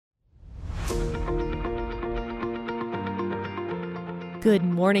Good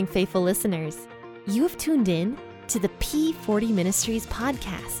morning, faithful listeners. You have tuned in to the P40 Ministries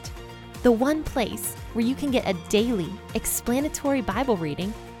podcast, the one place where you can get a daily explanatory Bible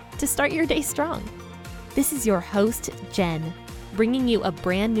reading to start your day strong. This is your host, Jen, bringing you a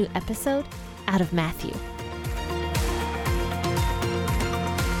brand new episode out of Matthew.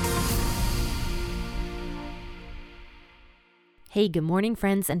 Hey, good morning,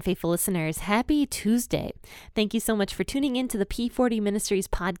 friends and faithful listeners. Happy Tuesday. Thank you so much for tuning in to the P40 Ministries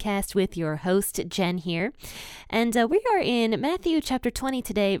podcast with your host, Jen here. And we are in Matthew chapter 20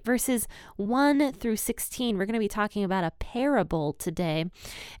 today, verses 1 through 16. We're going to be talking about a parable today.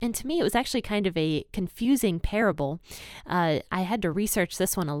 And to me, it was actually kind of a confusing parable. I had to research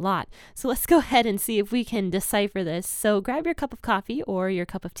this one a lot. So let's go ahead and see if we can decipher this. So grab your cup of coffee or your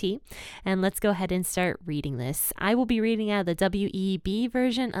cup of tea, and let's go ahead and start reading this. I will be reading out of the WEB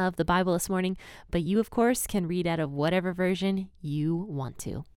version of the Bible this morning, but you, of course, can read out of whatever version you want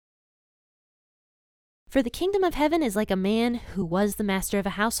to. For the kingdom of heaven is like a man who was the master of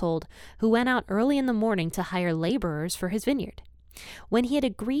a household, who went out early in the morning to hire laborers for his vineyard. When he had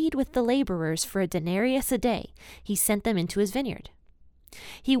agreed with the laborers for a denarius a day, he sent them into his vineyard.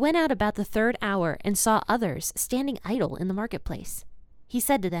 He went out about the third hour and saw others standing idle in the marketplace. He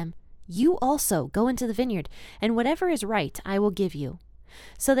said to them, "You also go into the vineyard, and whatever is right I will give you."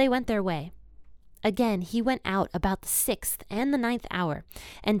 So they went their way. Again he went out about the 6th and the 9th hour,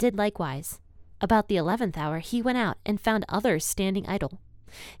 and did likewise. About the 11th hour he went out and found others standing idle.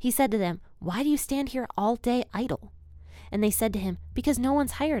 He said to them, "Why do you stand here all day idle?" And they said to him, "Because no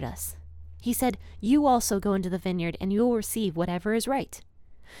one's hired us." He said, "You also go into the vineyard, and you will receive whatever is right."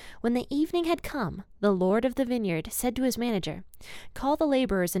 When the evening had come, the Lord of the vineyard said to his manager, "Call the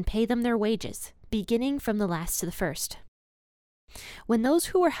laborers and pay them their wages, beginning from the last to the first." When those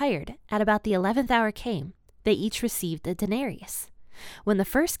who were hired at about the 11th hour came, they each received a denarius. When the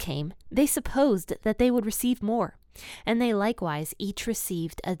first came, they supposed that they would receive more, and they likewise each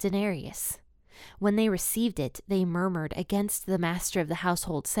received a denarius. When they received it, they murmured against the master of the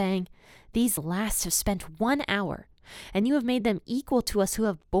household, saying, "These last have spent 1 hour, and you have made them equal to us who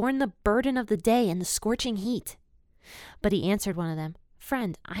have borne the burden of the day and the scorching heat." But he answered one of them,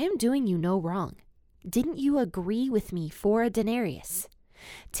 "Friend, I am doing you no wrong. Didn't you agree with me for a denarius?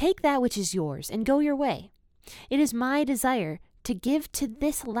 Take that which is yours and go your way. It is my desire to give to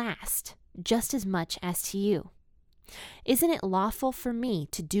this last just as much as to you. Isn't it lawful for me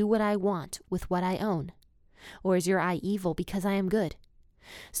to do what I want with what I own? Or is your eye evil because I am good?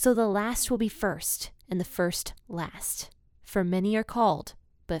 So the last will be first, and the first last. For many are called,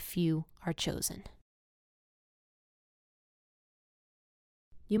 but few are chosen."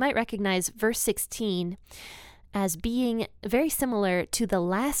 You might recognize verse 16 as being very similar to the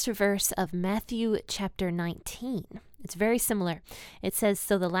last verse of Matthew chapter 19. It's very similar. It says,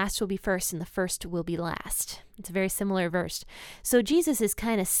 "So the last will be first and the first will be last." It's a very similar verse. So Jesus is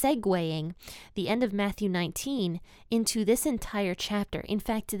kind of segueing the end of Matthew 19 into this entire chapter. In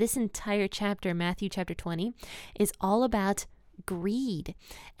fact, this entire chapter, Matthew chapter 20, is all about greed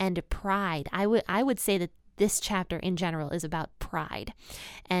and pride. I would say that this chapter in general is about pride.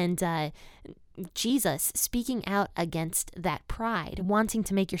 And Jesus speaking out against that pride, wanting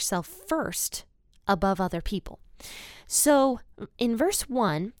to make yourself first above other people. So in verse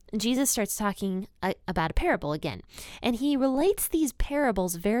 1, Jesus starts talking about a parable again, and he relates these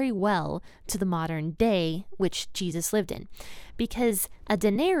parables very well to the modern day which Jesus lived in, because a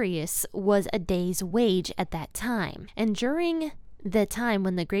denarius was a day's wage at that time. And during the time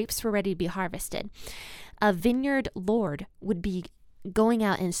when the grapes were ready to be harvested, a vineyard lord would be going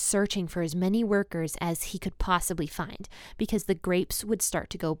out and searching for as many workers as he could possibly find, because the grapes would start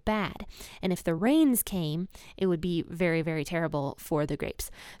to go bad. And if the rains came, it would be very, very terrible for the grapes.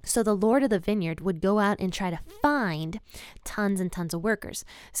 So the Lord of the vineyard would go out and try to find tons and tons of workers.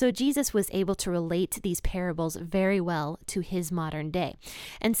 So Jesus was able to relate these parables very well to his modern day.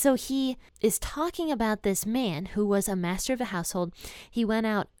 And so he is talking about this man who was a master of a household. He went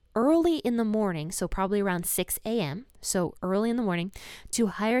out early in the morning, so probably around 6 a.m., so early in the morning, to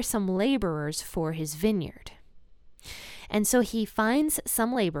hire some laborers for his vineyard. And so he finds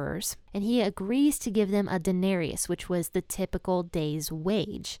some laborers, and he agrees to give them a denarius, which was the typical day's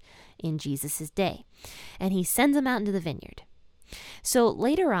wage in Jesus' day. And he sends them out into the vineyard. So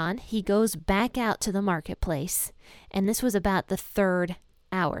later on, he goes back out to the marketplace, and this was about the third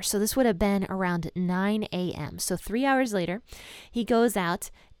hour. So this would have been around 9 a.m. So 3 hours later, he goes out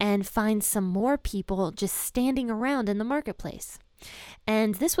and finds some more people just standing around in the marketplace.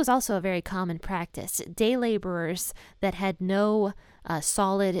 And this was also a very common practice. Day laborers that had no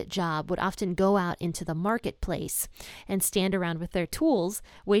solid job would often go out into the marketplace and stand around with their tools,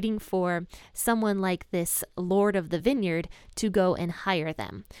 waiting for someone like this Lord of the vineyard to go and hire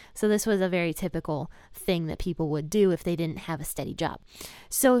them. So this was a very typical thing that people would do if they didn't have a steady job.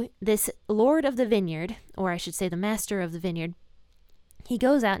 So this Lord of the vineyard, or I should say the master of the vineyard, he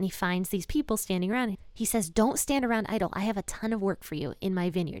goes out and he finds these people standing around. He says, don't stand around idle. I have a ton of work for you in my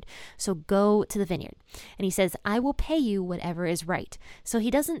vineyard. So go to the vineyard. And he says, I will pay you whatever is right. So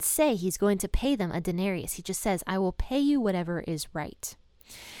he doesn't say he's going to pay them a denarius. He just says, I will pay you whatever is right.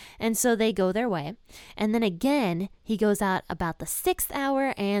 And so they go their way. And then again, he goes out about the 6th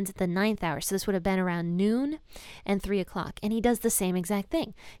hour and the 9th hour. So this would have been around noon and 3 o'clock. And he does the same exact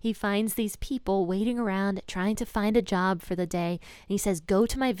thing. He finds these people waiting around, trying to find a job for the day. And he says, go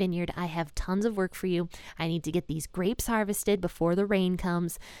to my vineyard. I have tons of work for you. I need to get these grapes harvested before the rain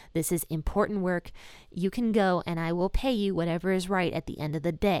comes. This is important work. You can go and I will pay you whatever is right at the end of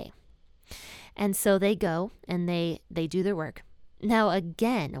the day. And so they go and they do their work. Now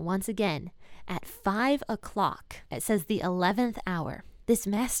once again, at 5 o'clock, it says the 11th hour, this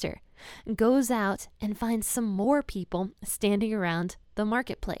master goes out and finds some more people standing around the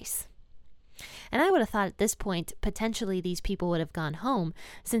marketplace. And I would have thought at this point, potentially these people would have gone home,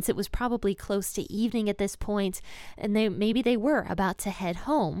 since it was probably close to evening at this point, and maybe they were about to head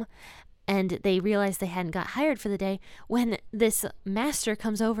home. And they realized they hadn't got hired for the day when this master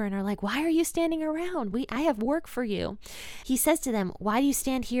comes over and are like, why are you standing around? I have work for you. He says to them, why do you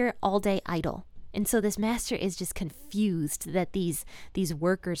stand here all day idle? And so this master is just confused that these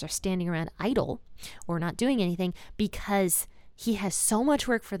workers are standing around idle or not doing anything, because he has so much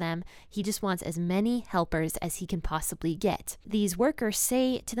work for them. He just wants as many helpers as he can possibly get. These workers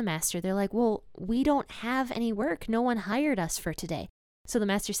say to the master, they're like, well, we don't have any work. No one hired us for today. So the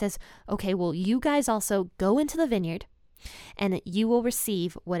master says, okay, well, you guys also go into the vineyard and you will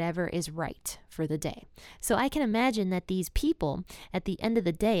receive whatever is right for the day. So I can imagine that these people at the end of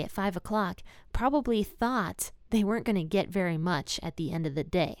the day at 5 o'clock probably thought they weren't going to get very much at the end of the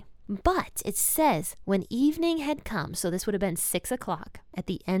day. But it says when evening had come, so this would have been 6 o'clock at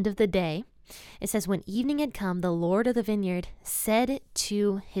the end of the day. It says when evening had come, the Lord of the vineyard said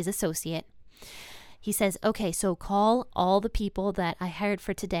to his associate, he says, okay, so call all the people that I hired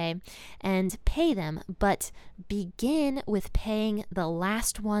for today and pay them, but begin with paying the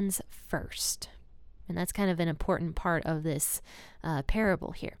last ones first. And that's kind of an important part of this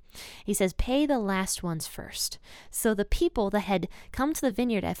parable here. He says, pay the last ones first. So the people that had come to the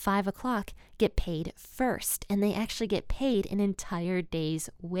vineyard at 5 o'clock get paid first, and they actually get paid an entire day's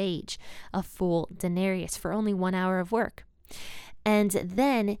wage, a full denarius for only 1 hour of work. And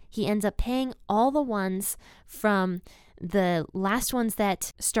then he ends up paying all the ones from the last ones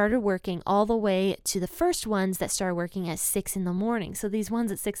that started working all the way to the first ones that started working at 6 in the morning. So these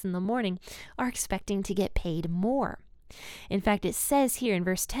ones at 6 in the morning are expecting to get paid more. In fact, it says here in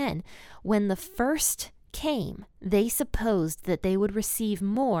verse 10, when the first came, they supposed that they would receive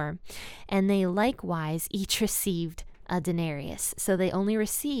more, and they likewise each received a denarius. So they only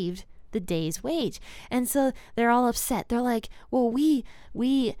received the day's wage. And so they're all upset. They're like, well, we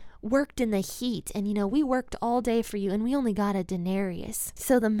worked in the heat and, we worked all day for you and we only got a denarius.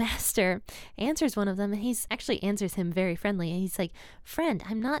 So the master answers one of them, and he's actually answers him very friendly. And he's like, friend,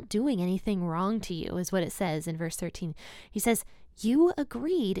 I'm not doing anything wrong to you, is what it says in verse 13. He says, you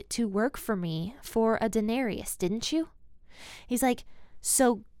agreed to work for me for a denarius, didn't you? He's like,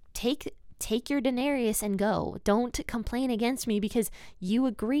 so take your denarius and go. Don't complain against me because you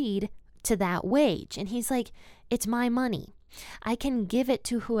agreed to that wage. And he's like, it's my money. I can give it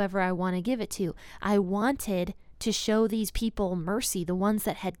to whoever I want to give it to. I wanted to show these people mercy, the ones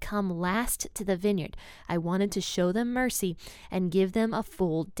that had come last to the vineyard. I wanted to show them mercy and give them a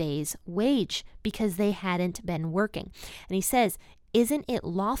full day's wage because they hadn't been working. And he says, isn't it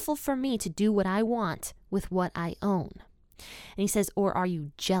lawful for me to do what I want with what I own? And he says, or are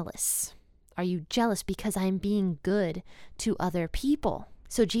you jealous? Are you jealous because I'm being good to other people?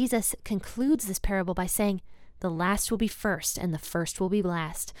 So Jesus concludes this parable by saying, the last will be first and the first will be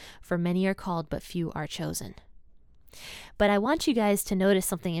last, for many are called, but few are chosen. But I want you guys to notice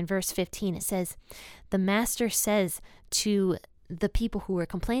something in verse 15. It says, the master says to the people who were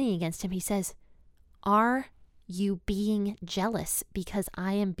complaining against him, he says, are you being jealous because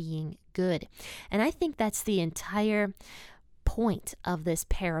I am being good? And I think that's the entire point of this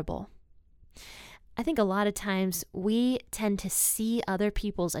parable. I think a lot of times we tend to see other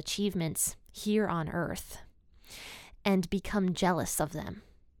people's achievements here on earth and become jealous of them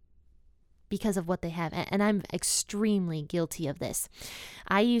because of what they have. And I'm extremely guilty of this.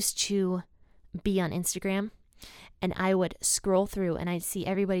 I used to be on Instagram And I would scroll through and I'd see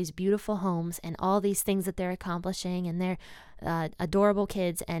everybody's beautiful homes and all these things that they're accomplishing and their adorable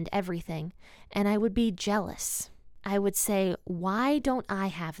kids and everything. And I would be jealous. I would say, why don't I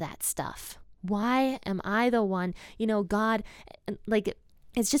have that stuff? Why am I the one? God, like,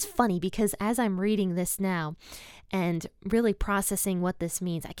 it's just funny because as I'm reading this now and really processing what this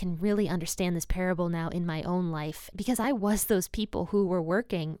means, I can really understand this parable now in my own life, because I was those people who were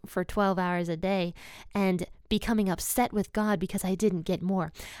working for 12 hours a day and becoming upset with God because I didn't get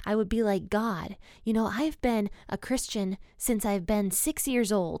more. I would be like, God, I've been a Christian since I've been 6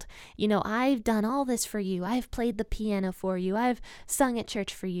 years old. I've done all this for you. I've played the piano for you. I've sung at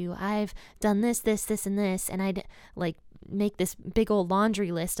church for you. I've done this, and this. And I'd make this big old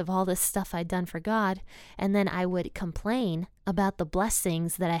laundry list of all this stuff I'd done for God. And then I would complain about the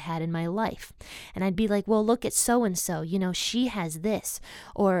blessings that I had in my life. And I'd be like, well, look at so-and-so, she has this,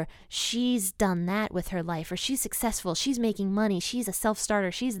 or she's done that with her life, or she's successful, she's making money, she's a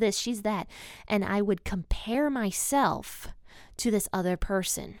self-starter, she's this, she's that. And I would compare myself to this other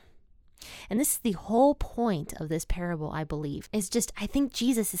person. And this is the whole point of this parable, I believe, is just, I think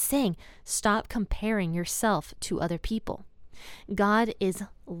Jesus is saying, stop comparing yourself to other people. God is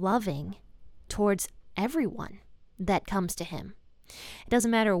loving towards everyone that comes to him. It doesn't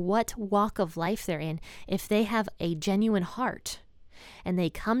matter what walk of life they're in. If they have a genuine heart and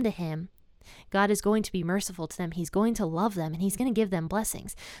they come to him, God is going to be merciful to them. He's going to love them, and he's going to give them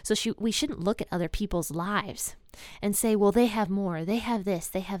blessings. So we shouldn't look at other people's lives and say, well, they have more, they have this,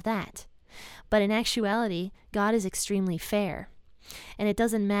 they have that. But in actuality, God is extremely fair. And it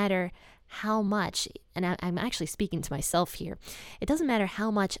doesn't matter how much, and I'm actually speaking to myself here, it doesn't matter how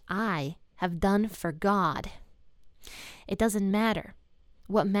much I have done for God. It doesn't matter.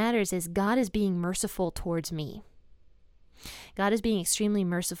 What matters is God is being merciful towards me. God is being extremely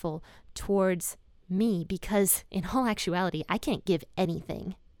merciful towards me, because in all actuality, I can't give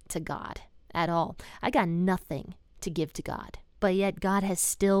anything to God at all. I got nothing to give to God. But yet God has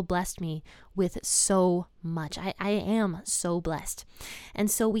still blessed me with so much. I am so blessed.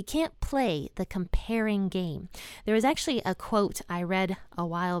 And so we can't play the comparing game. There was actually a quote I read a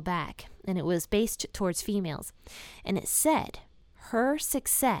while back, and it was based towards females. And it said, her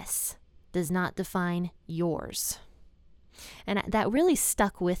success does not define yours. And that really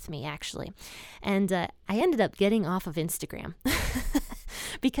stuck with me, actually. And I ended up getting off of Instagram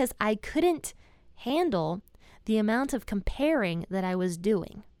because I couldn't handle the amount of comparing that I was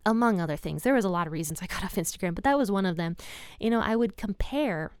doing, among other things. There was a lot of reasons I got off Instagram, but that was one of them. I would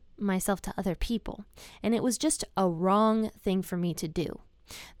compare myself to other people, and it was just a wrong thing for me to do.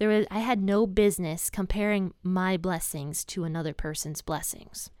 I had no business comparing my blessings to another person's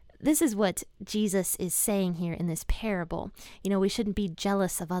blessings. This is what Jesus is saying here in this parable. We shouldn't be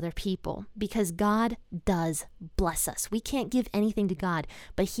jealous of other people, because God does bless us. We can't give anything to God,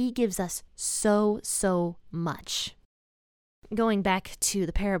 but he gives us so much. Going back to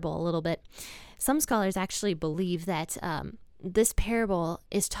the parable a little bit, some scholars actually believe that this parable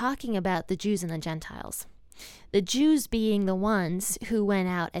is talking about the Jews and the Gentiles. The Jews being the ones who went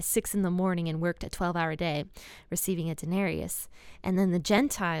out at 6 a.m. and worked a 12-hour day, receiving a denarius. And then the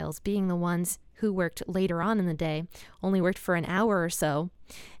Gentiles being the ones who worked later on in the day, only worked for an hour or so,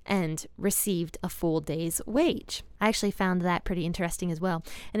 and received a full day's wage. I actually found that pretty interesting as well.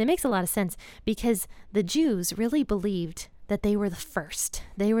 And it makes a lot of sense, because the Jews really believed that they were the first.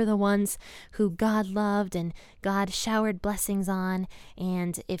 They were the ones who God loved and God showered blessings on.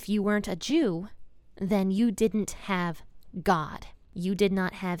 And if you weren't a Jew, then you didn't have God. You did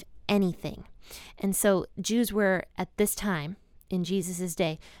not have anything. And so Jews were, at this time, in Jesus'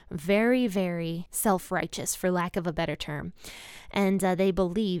 day, very, very self-righteous, for lack of a better term. And they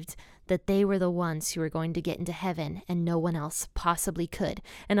believed that they were the ones who were going to get into heaven and no one else possibly could.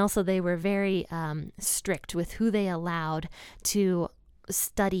 And also they were very strict with who they allowed to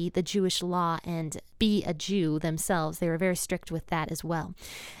study the Jewish law and be a Jew themselves. They were very strict with that as well.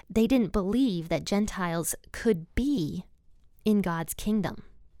 They didn't believe that Gentiles could be in God's kingdom.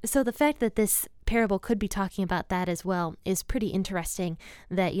 So the fact that this parable could be talking about that as well is pretty interesting,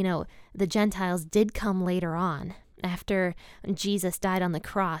 that, the Gentiles did come later on. After Jesus died on the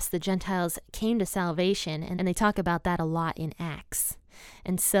cross, the Gentiles came to salvation, and they talk about that a lot in Acts.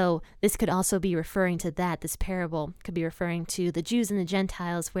 And so this could also be referring to that. This parable could be referring to the Jews and the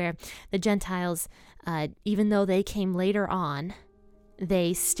Gentiles, where the Gentiles, even though they came later on,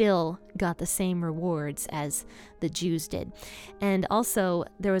 they still got the same rewards as the Jews did. And also,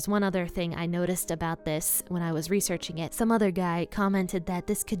 there was one other thing I noticed about this when I was researching it. Some other guy commented that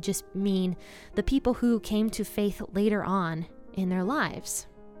this could just mean the people who came to faith later on in their lives.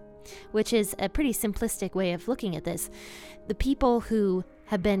 which is a pretty simplistic way of looking at this. The people who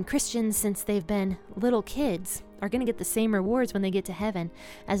have been Christians since they've been little kids are going to get the same rewards when they get to heaven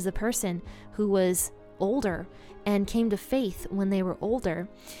as the person who was older and came to faith when they were older.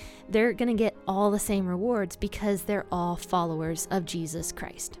 They're going to get all the same rewards because they're all followers of Jesus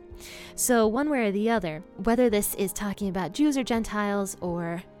Christ. So one way or the other, whether this is talking about Jews or Gentiles,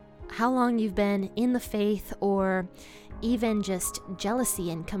 or how long you've been in the faith, or even just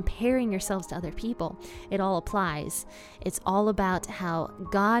jealousy and comparing yourselves to other people, it all applies. It's all about how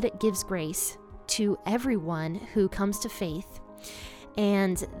God gives grace to everyone who comes to faith,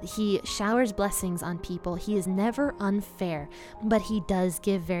 and he showers blessings on people. He is never unfair, but he does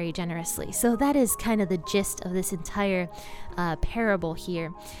give very generously. So that is kind of the gist of this entire parable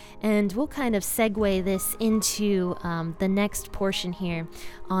here. And we'll kind of segue this into the next portion here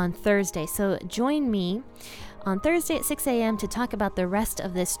on Thursday. So join me on Thursday at 6 a.m. to talk about the rest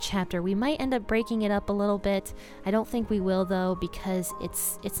of this chapter. We might end up breaking it up a little bit. I don't think we will, though, because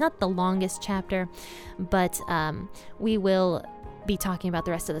it's not the longest chapter, but we will be talking about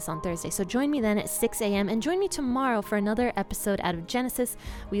the rest of this on Thursday. So join me then at 6 a.m. and join me tomorrow for another episode out of Genesis.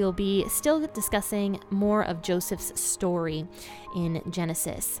 We will be still discussing more of Joseph's story in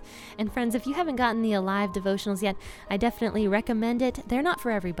Genesis. And friends, if you haven't gotten the Alive devotionals yet, I definitely recommend it. They're not for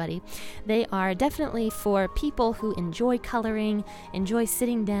everybody. They are definitely for people who enjoy coloring, enjoy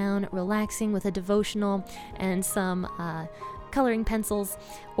sitting down, relaxing with a devotional and some coloring pencils,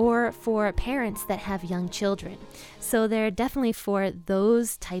 or for parents that have young children. So they're definitely for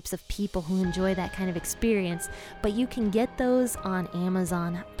those types of people who enjoy that kind of experience, but you can get those on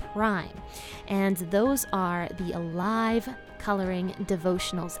Amazon Prime. And those are the Alive coloring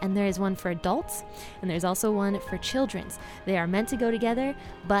devotionals, and there is one for adults and there's also one for children's. They are meant to go together,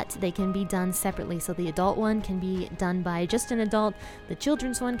 but they can be done separately. So the adult one can be done by just an adult, the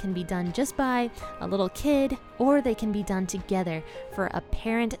children's one can be done just by a little kid, or they can be done together for a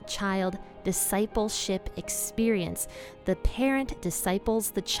parent-child discipleship experience. The parent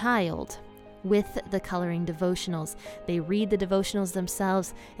disciples the child with the coloring devotionals. They read the devotionals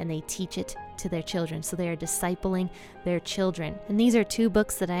themselves and they teach it to their children. So they are discipling their children. And these are two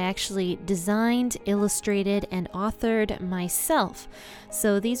books that I actually designed, illustrated, and authored myself.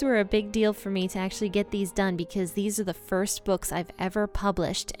 So these were a big deal for me to actually get these done, because these are the first books I've ever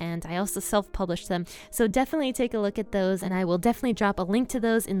published, and I also self-published them. So definitely take a look at those, and I will definitely drop a link to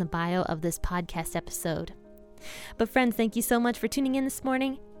those in the bio of this podcast episode. But friends, thank you so much for tuning in this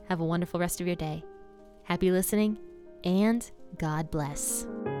morning. Have a wonderful rest of your day. Happy listening, and God bless.